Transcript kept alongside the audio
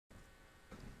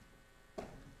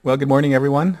Well, good morning,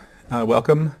 everyone.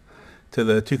 Welcome to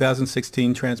the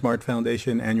 2016 tranSMART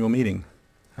Foundation annual meeting.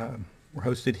 We're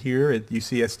hosted here at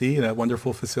UCSD in a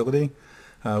wonderful facility.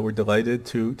 We're delighted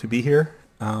to be here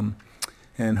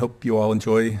and hope you all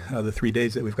enjoy the 3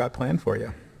 days that we've got planned for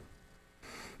you.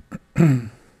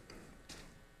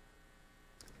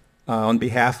 On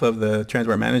behalf of the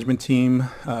tranSMART management team,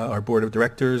 our board of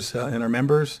directors, and our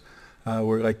members,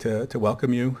 we'd like to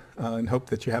welcome you and hope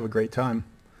that you have a great time.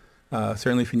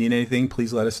 Certainly if you need anything,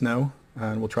 please let us know,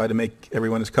 and we'll try to make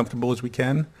everyone as comfortable as we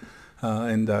can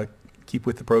and keep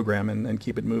with the program and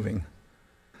keep it moving.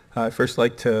 I'd first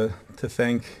like to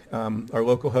thank our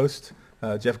local host,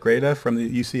 Jeff Grethe from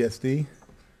the UCSD,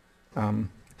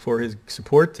 for his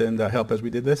support and help as we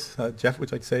did this. Jeff,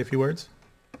 would you like to say a few words?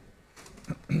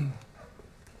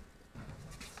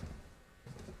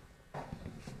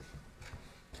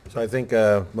 So I think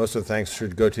most of the thanks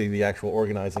should go to the actual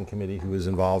organizing committee who was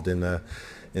involved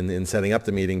in setting up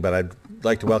the meeting. But I'd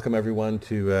like to welcome everyone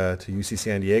to UC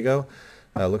San Diego.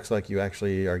 Looks like you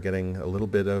actually are getting a little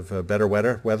bit of better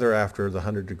weather after the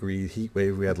 100-degree heat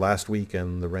wave we had last week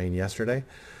and the rain yesterday.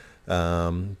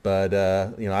 But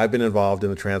you know, I've been involved in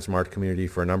the tranSMART community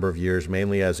for a number of years,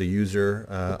 mainly as a user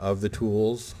of the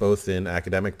tools, both in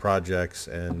academic projects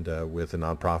and with a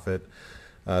nonprofit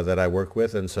that I work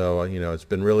with. And so, you know, it's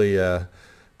been really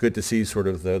good to see sort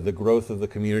of the growth of the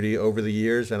community over the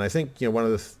years. And I think, you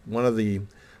know, one of the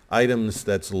items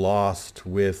that's lost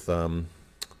with you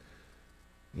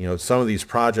know, some of these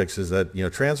projects is that, you know,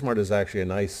 tranSMART is actually a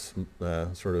nice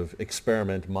sort of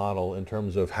experiment model in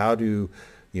terms of how to,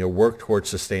 you know, work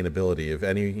towards sustainability. If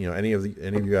any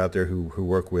of you out there who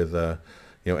work with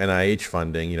you know, NIH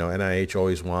funding, you know, NIH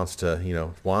always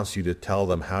wants you to tell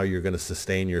them how you're going to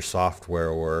sustain your software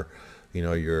or, you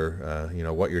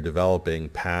know, what you're developing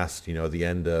past, you know, the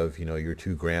end of, you know, your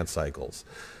 2 grant cycles.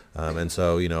 And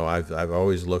so, you know, I've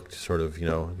always looked sort of, you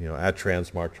know, at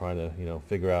tranSMART trying to, you know,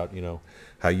 figure out, you know,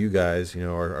 how you guys, you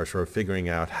know, are sort of figuring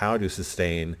out how to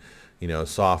sustain, you know,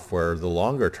 software the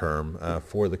longer term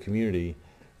for the community,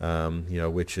 you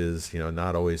know, which is, you know,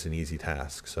 not always an easy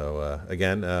task. So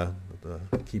again,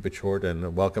 keep it short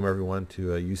and welcome everyone to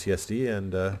UCSD,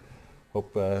 and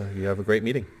hope you have a great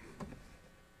meeting.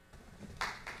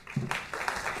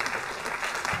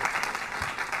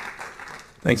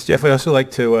 Thanks, Jeff. I'd also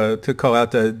like to call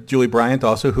out Julie Bryant,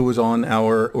 also, who was on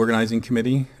our organizing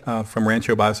committee from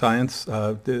Rancho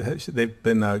BioSciences. They've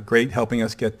been great helping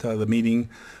us get the meeting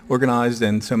organized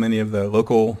and so many of the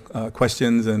local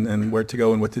questions and where to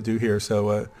go and what to do here.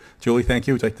 So, Julie, thank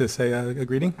you. Would you like to say a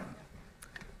greeting?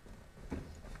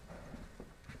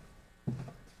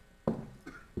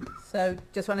 So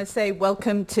just want to say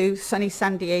welcome to sunny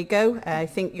San Diego. I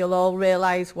think you'll all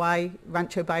realize why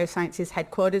Rancho BioSciences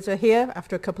headquarters are here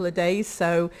after a couple of days.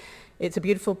 So it's a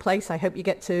beautiful place. I hope you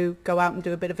get to go out and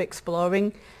do a bit of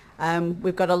exploring.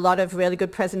 We've got a lot of really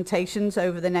good presentations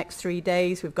over the next 3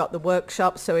 days. We've got the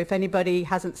workshops. So if anybody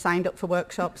hasn't signed up for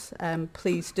workshops,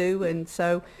 please do. And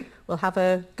so we'll have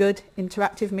a good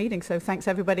interactive meeting. So thanks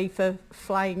everybody for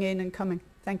flying in and coming.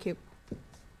 Thank you.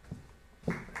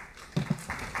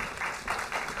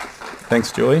 Thanks,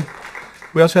 Julie.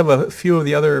 We also have a few of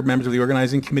the other members of the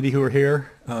organizing committee who are here.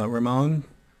 Ramon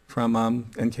from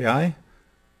NKI.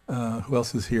 Who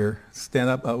else is here? Stand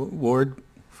up. Ward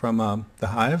from the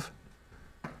Hive.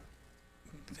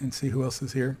 And see who else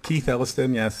is here. Keith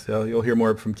Elliston, yes. You'll hear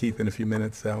more from Keith in a few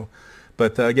minutes. So,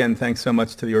 but again, thanks so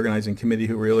much to the organizing committee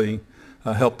who really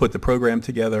helped put the program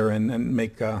together and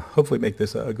hopefully make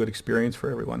this a good experience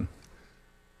for everyone.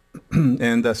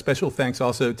 And special thanks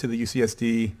also to the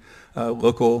UCSD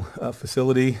local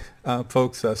facility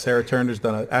folks. Sarah Turner's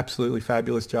done an absolutely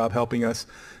fabulous job helping us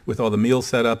with all the meal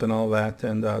setup and all that,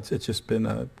 and it's just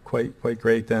been quite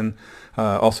great. And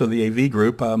also the AV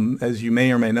group, as you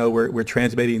may or may know, we're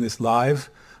transmitting this live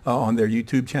on their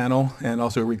YouTube channel and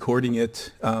also recording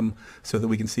it so that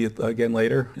we can see it again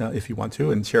later if you want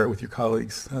to and share it with your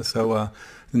colleagues.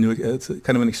 It's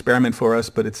kind of an experiment for us,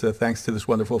 but it's thanks to this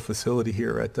wonderful facility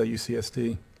here at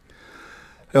UCSD.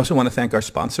 I also want to thank our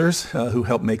sponsors who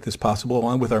help make this possible,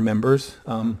 along with our members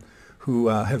who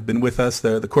have been with us.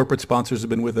 The corporate sponsors have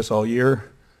been with us all year.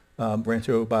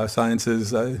 Rancho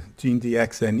BioSciences,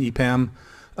 GeneDx, and EPAM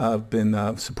have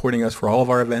been supporting us for all of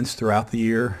our events throughout the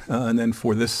year. And then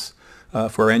for this,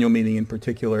 for our annual meeting in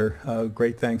particular,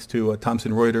 great thanks to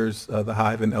Thomson Reuters, The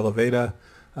Hive, and Elevata.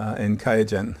 And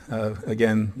Kayagen.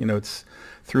 Again, you know, it's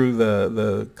through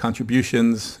the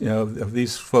contributions, you know, of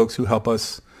these folks who help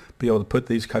us be able to put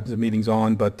these kinds of meetings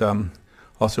on, but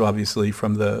also obviously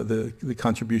from the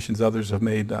contributions others have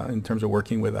made in terms of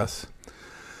working with us.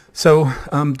 So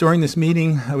during this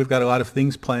meeting, we've got a lot of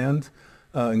things planned,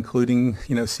 including,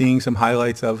 seeing some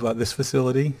highlights of this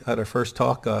facility. At our first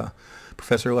talk,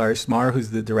 Professor Larry Smar,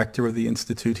 who's the director of the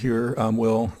institute here,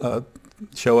 will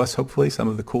show us, hopefully, some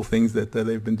of the cool things that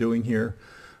they've been doing here.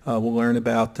 We'll learn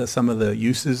about some of the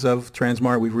uses of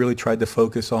tranSMART. We've really tried to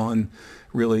focus on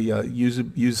really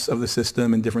use of the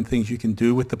system and different things you can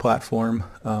do with the platform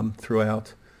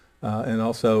throughout. And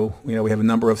also, we have a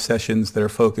number of sessions that are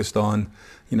focused on,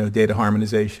 data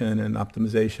harmonization and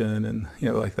optimization and,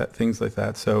 like that, things like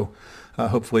that. So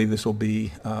hopefully this will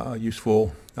be a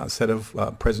useful set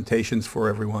of presentations for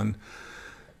everyone.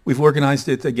 We've organized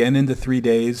it again into 3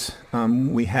 days.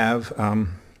 We have,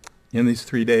 in these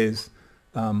 3 days,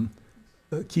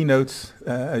 keynotes,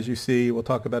 as you see, we'll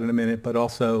talk about in a minute, but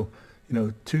also,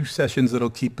 2 sessions that'll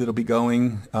be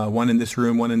going, one in this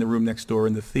room, one in the room next door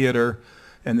in the theater.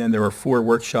 And then there are 4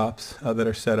 workshops that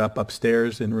are set up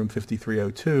upstairs in room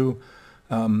 5302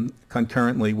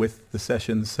 concurrently with the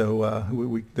sessions, so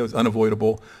that was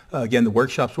unavoidable. Again, the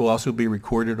workshops will also be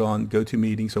recorded on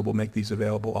GoToMeeting, so we'll make these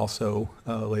available also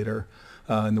later.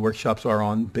 And the workshops are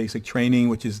on basic training,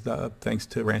 which is thanks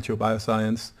to Rancho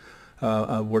BioSciences,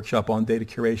 a workshop on data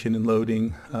curation and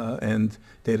loading, and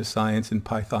data science in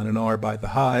Python and R by The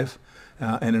Hive,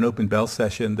 and an open bell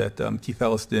session that Keith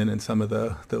Elliston and some of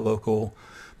the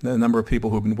number of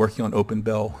people who have been working on Open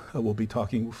Bell will be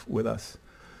talking with us.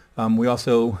 We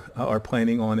also are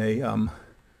planning on a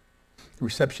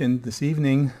reception this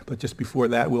evening, but just before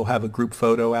that we'll have a group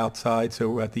photo outside,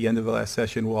 so at the end of the last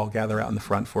session we'll all gather out in the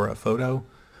front for a photo.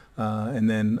 And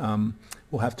then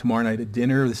we'll have tomorrow night a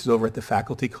dinner. This is over at the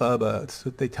Faculty Club.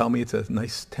 They tell me it's a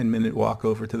nice 10-minute walk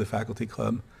over to the Faculty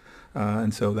Club,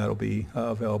 and so that'll be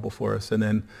available for us. And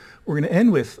then we're going to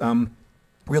end with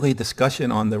really a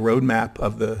discussion on the roadmap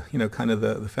of the, kind of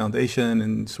the foundation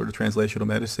and sort of translational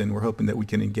medicine. We're hoping that we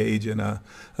can engage in a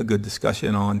good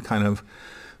discussion on kind of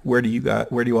where do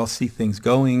you all see things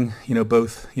going,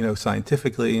 both,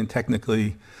 scientifically and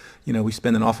technically. We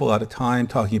spend an awful lot of time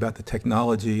talking about the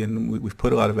technology, and we've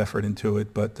put a lot of effort into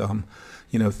it, but,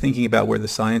 thinking about where the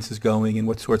science is going and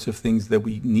what sorts of things that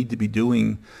we need to be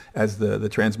doing as the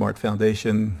tranSMART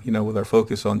Foundation, with our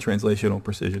focus on translational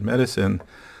precision medicine,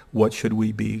 what should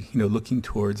we be, looking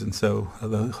towards? And so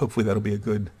hopefully that'll be a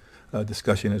good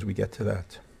discussion as we get to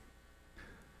that.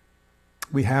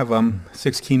 We have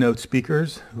 6 keynote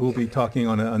speakers who will be talking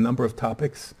on a number of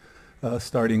topics,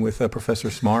 starting with Professor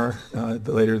Smar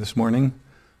later this morning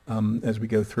as we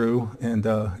go through. And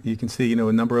you can see, a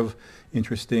number of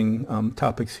interesting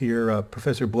topics here.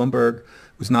 Professor Blumberg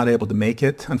was not able to make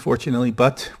it, unfortunately,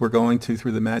 but we're going to,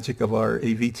 through the magic of our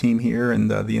AV team here and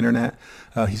the internet,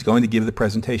 he's going to give the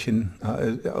presentation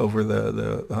over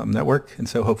the network, and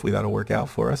so hopefully that'll work out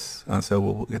for us. So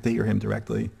we'll get to hear him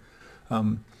directly.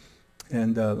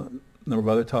 And a number of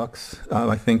other talks,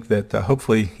 I think that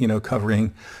hopefully,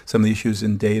 covering some of the issues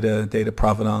in data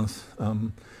provenance,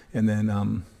 and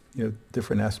then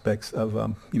different aspects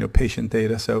of, patient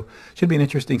data. So should be an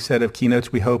interesting set of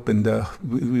keynotes, we hope, and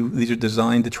these are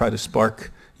designed to try to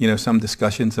spark, some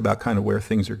discussions about kind of where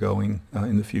things are going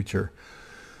in the future.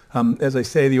 As I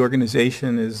say, the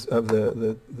organization of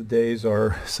the days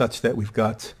are such that we've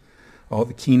got all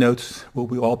the keynotes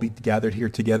will all be gathered here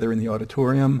together in the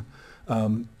auditorium.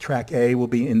 Track A will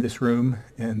be in this room,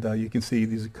 and you can see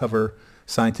these cover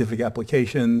scientific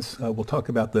applications. We'll talk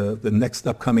about the next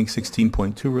upcoming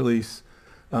 16.2 release,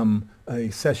 a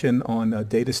session on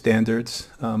data standards,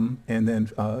 and then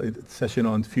a session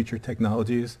on future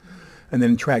technologies. And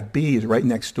then track B is right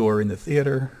next door in the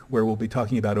theater, where we'll be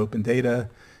talking about open data,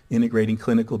 integrating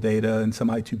clinical data, and some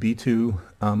I2B2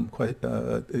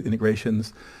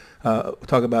 integrations. We'll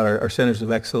talk about our centers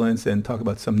of excellence and talk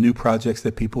about some new projects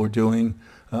that people are doing,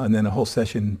 and then a whole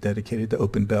session dedicated to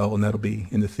Open Bell, and that'll be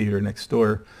in the theater next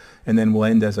door. And then we'll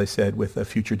end, as I said, with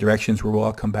future directions, where we'll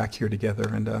all come back here together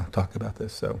and talk about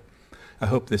this. So I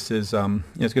hope this is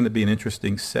it's going to be an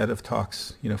interesting set of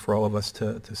talks, for all of us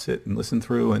to sit and listen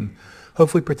through and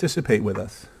hopefully participate with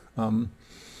us.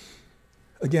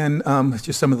 Again,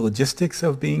 just some of the logistics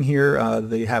of being here.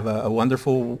 They have a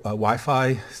wonderful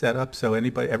Wi-Fi setup, so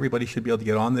everybody should be able to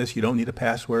get on this. You don't need a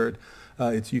password.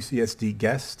 It's UCSD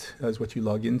Guest is what you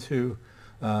log into,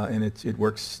 and it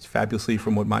works fabulously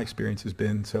from what my experience has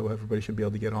been. So everybody should be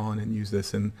able to get on and use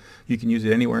this, and you can use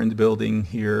it anywhere in the building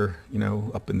here,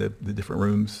 up in the different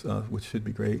rooms, which should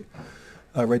be great.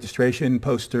 Registration,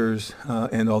 posters,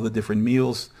 and all the different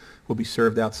meals will be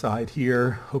served outside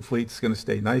here. Hopefully it's going to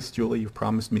stay nice. Julie, you've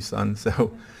promised me sun,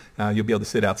 so you'll be able to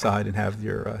sit outside and have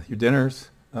your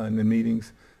dinners and then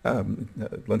meetings,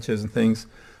 lunches and things.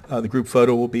 The group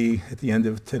photo will be at the end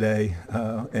of today,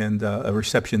 and a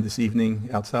reception this evening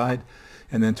outside.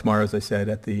 And then tomorrow, as I said,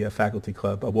 at the faculty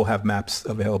club, we'll have maps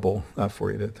available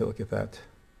for you to look at that.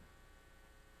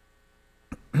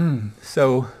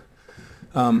 So,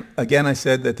 again, I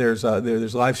said that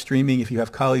there's live streaming. If you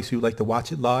have colleagues who like to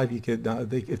watch it live, you could,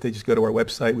 if they just go to our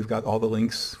website, we've got all the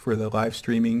links for the live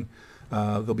streaming.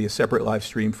 There'll be a separate live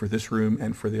stream for this room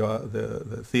and for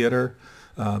the theater.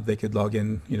 They could log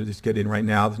in, just get in right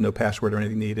now. There's no password or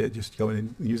anything needed. Just go in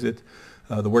and use it.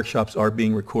 The workshops are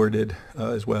being recorded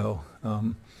as well.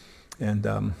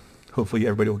 And hopefully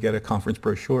everybody will get a conference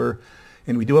brochure.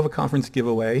 And we do have a conference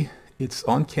giveaway. It's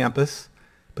on campus,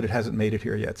 but it hasn't made it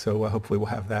here yet. So hopefully we'll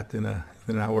have that in an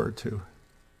hour or two.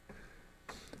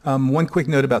 One quick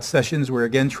note about sessions. We're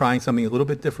again trying something a little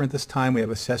bit different this time. We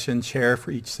have a session chair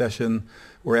for each session.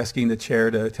 We're asking the chair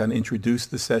to kind of introduce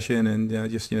the session and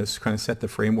just kind of set the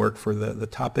framework for the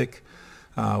topic.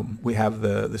 We have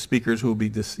the speakers who will be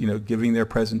giving their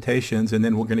presentations, and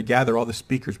then we're going to gather all the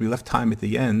speakers. We left time at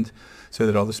the end so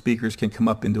that all the speakers can come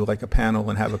up and do like a panel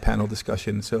and have a panel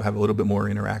discussion, so have a little bit more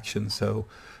interaction. So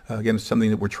again, it's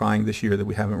something that we're trying this year that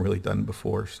we haven't really done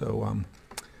before. So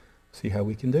see how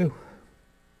we can do.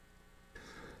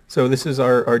 So this is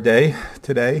our day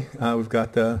today. We've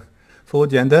got the full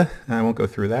agenda, and I won't go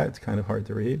through that. It's kind of hard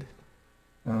to read.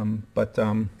 But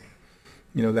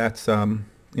that's,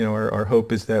 our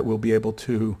hope is that we'll be able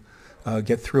to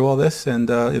get through all this, and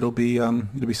it'll be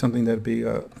something that'll be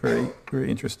very, very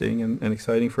interesting and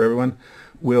exciting for everyone.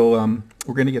 We're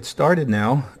going to get started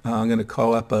now. I'm going to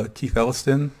call up Keith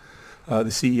Elliston, the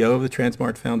CEO of the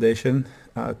tranSMART Foundation,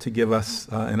 to give us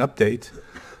an update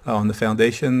on the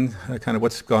foundation, kind of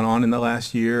what's gone on in the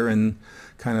last year, and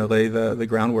kind of lay the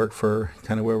groundwork for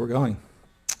kind of where we're going.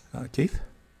 Keith?